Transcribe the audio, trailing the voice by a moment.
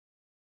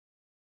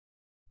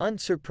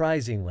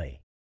Unsurprisingly.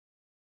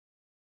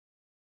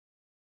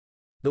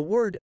 The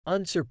word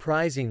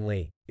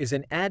unsurprisingly is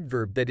an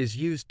adverb that is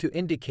used to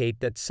indicate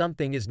that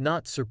something is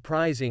not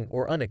surprising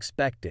or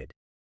unexpected.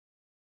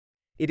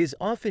 It is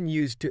often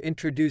used to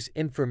introduce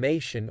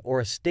information or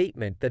a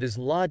statement that is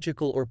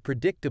logical or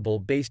predictable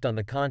based on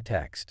the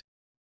context.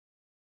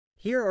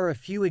 Here are a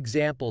few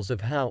examples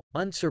of how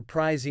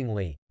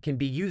unsurprisingly can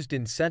be used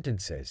in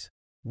sentences.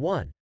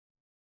 1.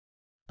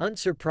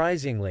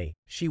 Unsurprisingly,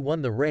 she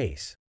won the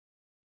race.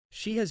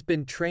 She has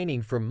been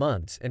training for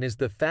months and is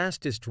the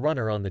fastest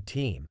runner on the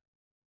team.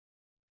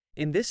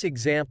 In this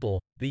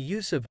example, the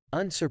use of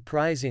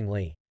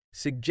unsurprisingly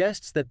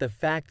suggests that the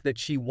fact that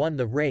she won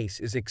the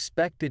race is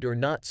expected or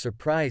not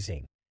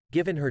surprising,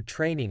 given her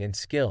training and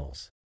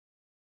skills.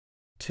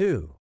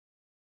 2.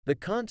 The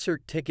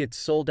concert tickets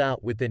sold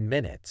out within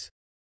minutes.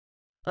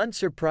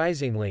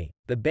 Unsurprisingly,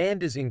 the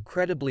band is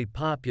incredibly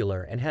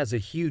popular and has a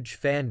huge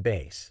fan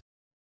base.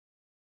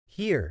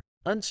 Here,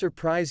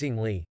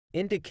 unsurprisingly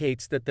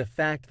indicates that the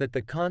fact that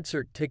the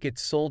concert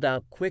tickets sold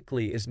out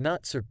quickly is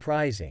not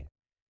surprising,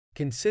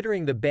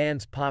 considering the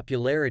band's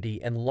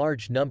popularity and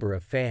large number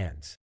of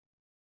fans.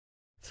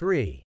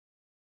 3.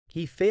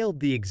 He failed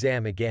the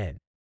exam again.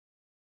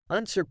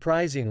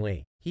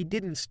 Unsurprisingly, he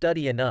didn't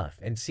study enough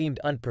and seemed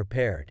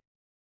unprepared.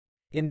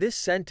 In this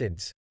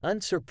sentence,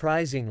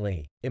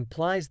 unsurprisingly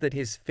implies that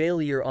his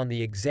failure on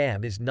the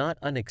exam is not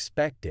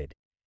unexpected,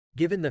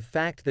 given the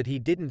fact that he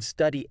didn't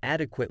study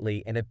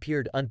adequately and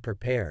appeared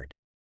unprepared.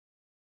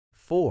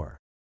 4.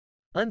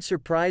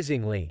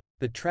 Unsurprisingly,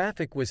 the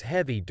traffic was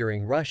heavy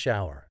during rush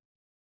hour.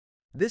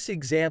 This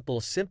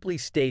example simply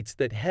states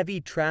that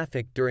heavy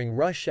traffic during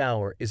rush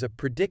hour is a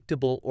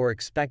predictable or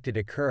expected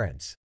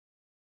occurrence.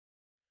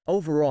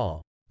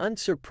 Overall,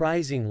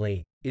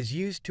 unsurprisingly is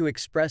used to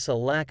express a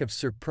lack of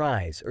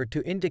surprise or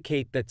to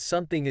indicate that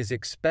something is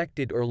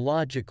expected or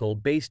logical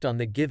based on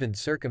the given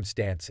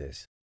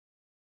circumstances.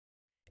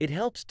 It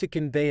helps to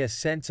convey a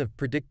sense of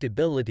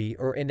predictability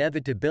or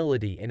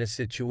inevitability in a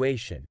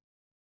situation.